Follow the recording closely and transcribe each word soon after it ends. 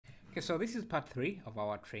Okay, so this is part 3 of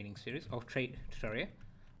our training series of trade tutorial,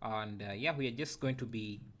 and yeah, we are just going to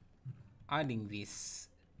be adding this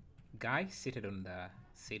guy seated on the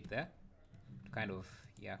seat there to kind of,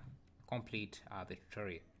 yeah, complete the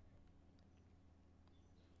tutorial.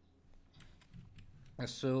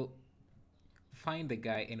 So find the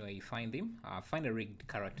guy anywhere you find him, find a rigged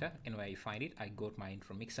character anywhere you find it. I got mine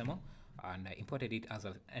from Mixamo and I imported it as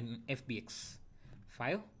an FBX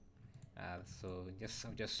file. So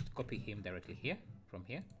I'll just copy him directly here from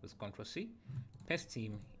here with Ctrl C, paste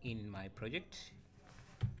him in my project.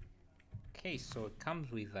 Okay, so it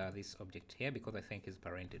comes with this object here because I think it's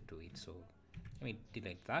parented to it. So let me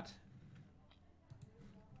delete that.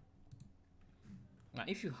 Now,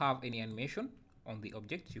 if you have any animation on the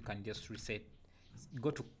object, you can just reset.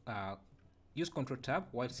 Go to use Ctrl Tab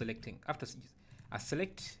while selecting. After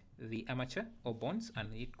select the armature or bonds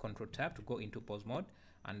and hit Ctrl Tab to go into pose mode,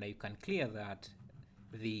 and you can clear that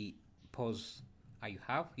the pose you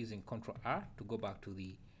have using Ctrl R to go back to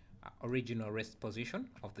the original rest position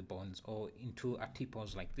of the bonds or into a T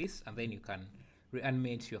pose like this, and then you can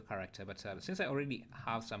reanimate your character. But since I already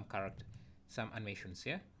have some animations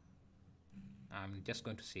here, I'm just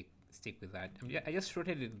going to stick with that. I just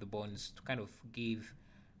rotated the bonds to kind of give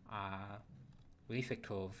the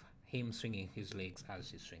effect of him swinging his legs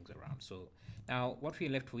as he swings around. So now what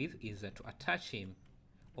we're left with is to attach him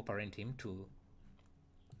or parent him to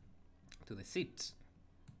the seat.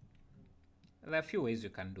 There are a few ways you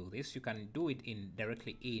can do this. You can do it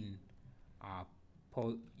directly in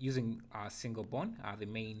using a single bond, the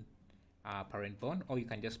main parent bond, or you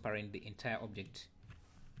can just parent the entire object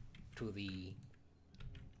to the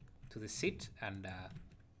seat, and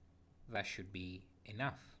that should be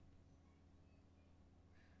enough.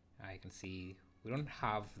 I can see we don't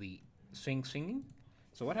have the swinging.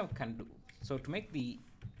 So what I can do, so to make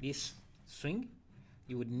this swing,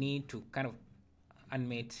 you would need to kind of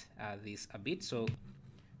animate this a bit. So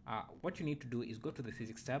what you need to do is go to the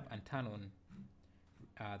physics tab and turn on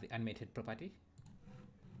the animated property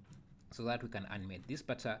so that we can animate this,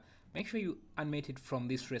 but make sure you animate it from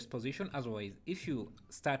this rest position. Otherwise, if you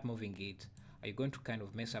start moving it, you're going to kind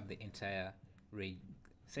of mess up the entire rig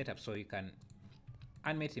setup. So you can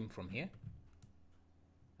animate him from here,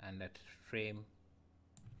 and at frame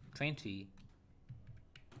 20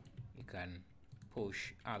 you can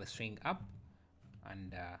push the swing up,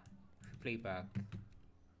 and if you play back,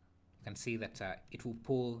 you can see that it will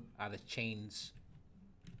pull the chains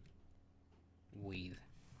with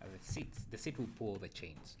the seats. The seat will pull the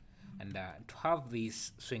chains, and to have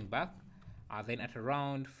this swing back, then at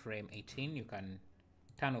around frame 18 you can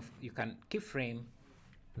turn off, you can keyframe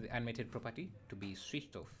the animated property to be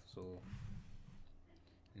switched off. So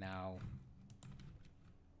now,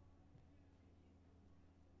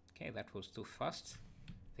 okay, that was too fast.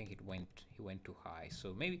 I think he went too high.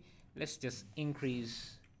 So maybe let's just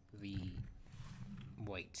increase the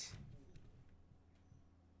weight.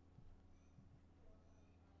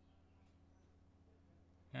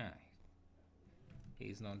 He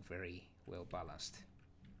is not very well balanced.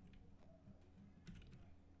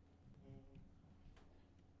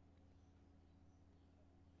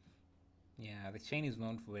 Yeah, the chain is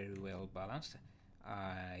not very well balanced,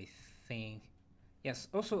 I think. Yes,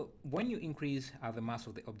 also when you increase the mass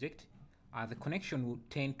of the object, the connection will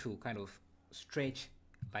tend to kind of stretch,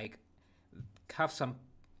 like have some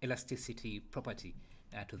elasticity property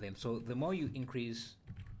to them. So the more you increase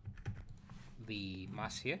the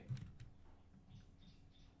mass here,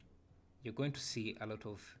 you're going to see a lot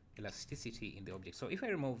of elasticity in the object. So if I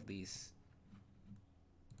remove this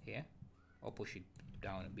here or push it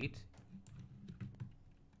down a bit,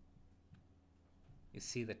 you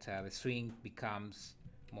see that the swing becomes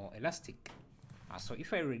more elastic. So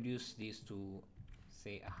if I reduce this to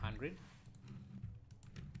say 100,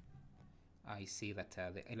 I see that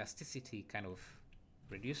the elasticity kind of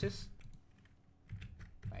reduces.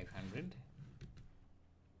 500.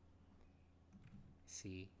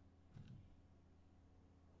 See,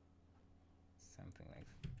 something like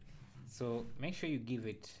that. So make sure you give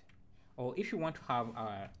it, or if you want to have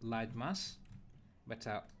a large mass but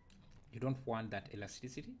you don't want that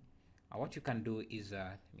elasticity, what you can do is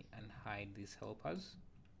let me unhide these helpers.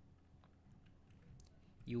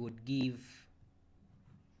 You would give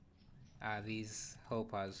these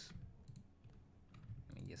helpers,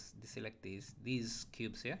 let me just deselect these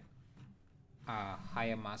cubes here,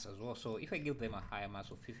 higher mass as well. So if I give them a higher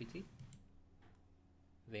mass of 50,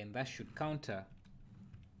 then that should counter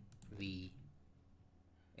the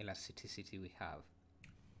elasticity we have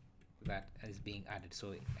that is being added.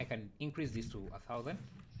 So I can increase this to 1000, and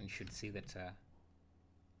you should see that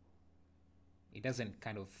it doesn't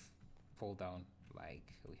kind of fall down like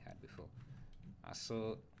we had before.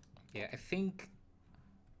 So yeah, I think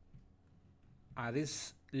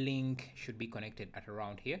this link should be connected at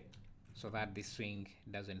around here so that this swing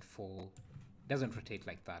doesn't rotate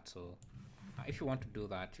like that. So if you want to do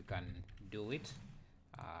that, you can do it.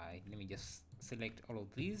 Let me just select all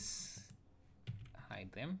of these,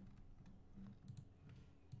 hide them.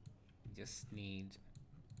 Just need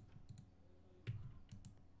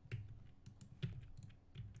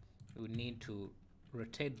we need to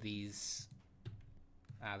rotate these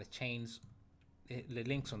the chains, the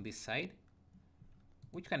links on this side,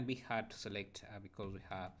 which can be hard to select because we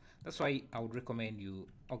have. That's why I would recommend you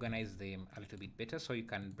organize them a little bit better, so you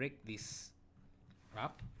can break this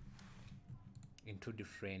up into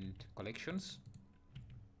different collections.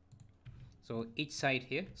 So each side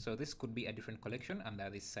here, so this could be a different collection, and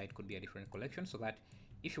this side could be a different collection, so that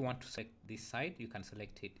if you want to select this side, you can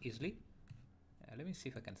select it easily. Let me see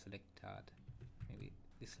if I can select that. Maybe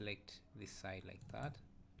deselect this side like that,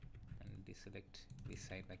 and deselect this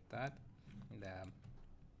side like that, and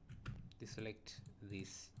deselect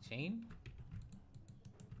this chain.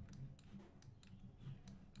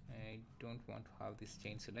 I don't want to have this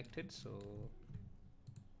chain selected, so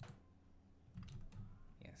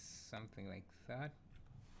yes, something like that.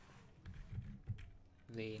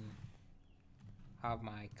 Then have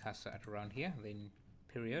my cursor at around here, then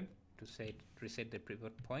period to reset the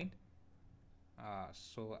pivot point.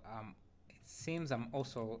 So it seems I'm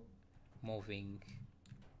also moving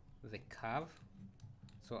the curve,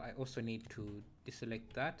 so I also need to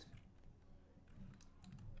deselect that.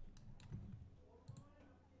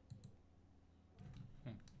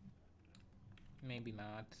 Maybe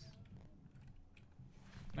not.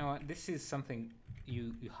 Now this is something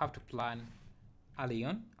you have to plan early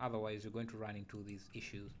on, otherwise you're going to run into these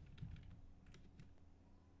issues.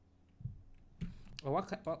 Or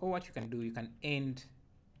what you can do, you can end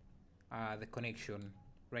the connection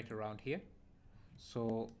right around here.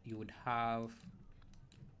 So you would have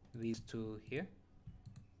these two here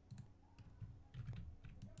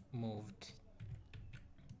moved.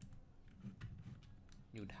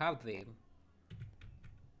 You would have them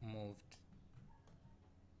moved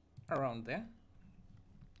around there,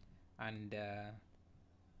 and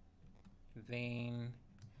then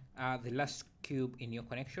the last cube in your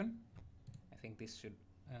connection, I think this should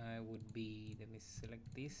would be, let me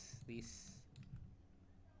select this.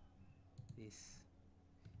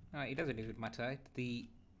 It doesn't even matter. The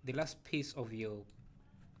last piece of your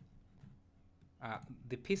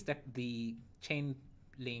the piece that the chain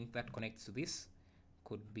link that connects to this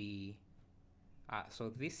could be so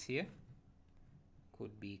this here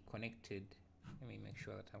could be connected. Let me make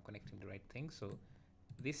sure that I'm connecting the right thing. So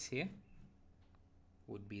this here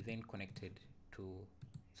would be then connected to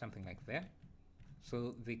something like there.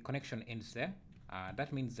 So the connection ends there.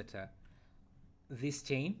 That means that this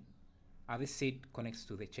chain, this seed connects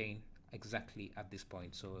to the chain exactly at this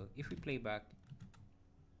point. So if we play back,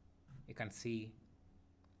 you can see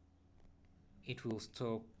it will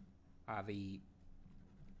stop the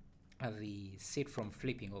seed from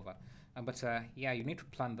flipping over. But yeah, you need to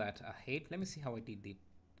plan that ahead. Let me see how I did it,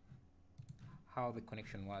 how the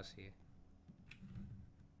connection was here.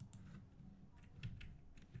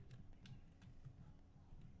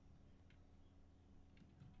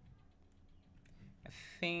 I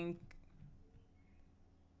think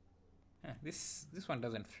this one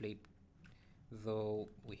doesn't flip, though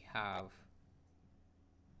we have,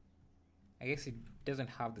 I guess it doesn't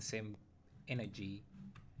have the same energy.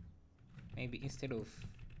 Maybe instead of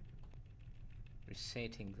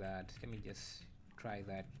resetting that, let me just try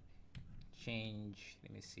that, change,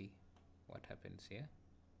 let me see what happens here.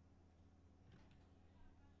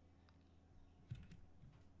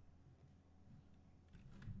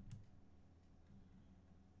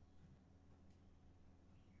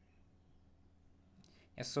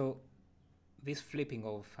 Yeah, so this flipping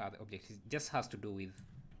of the object just has to do with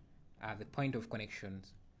the point of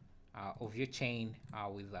connections of your chain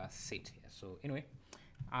with the seed here. So anyway,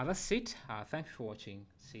 that's it. Thanks for watching.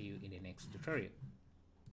 See you in the next tutorial.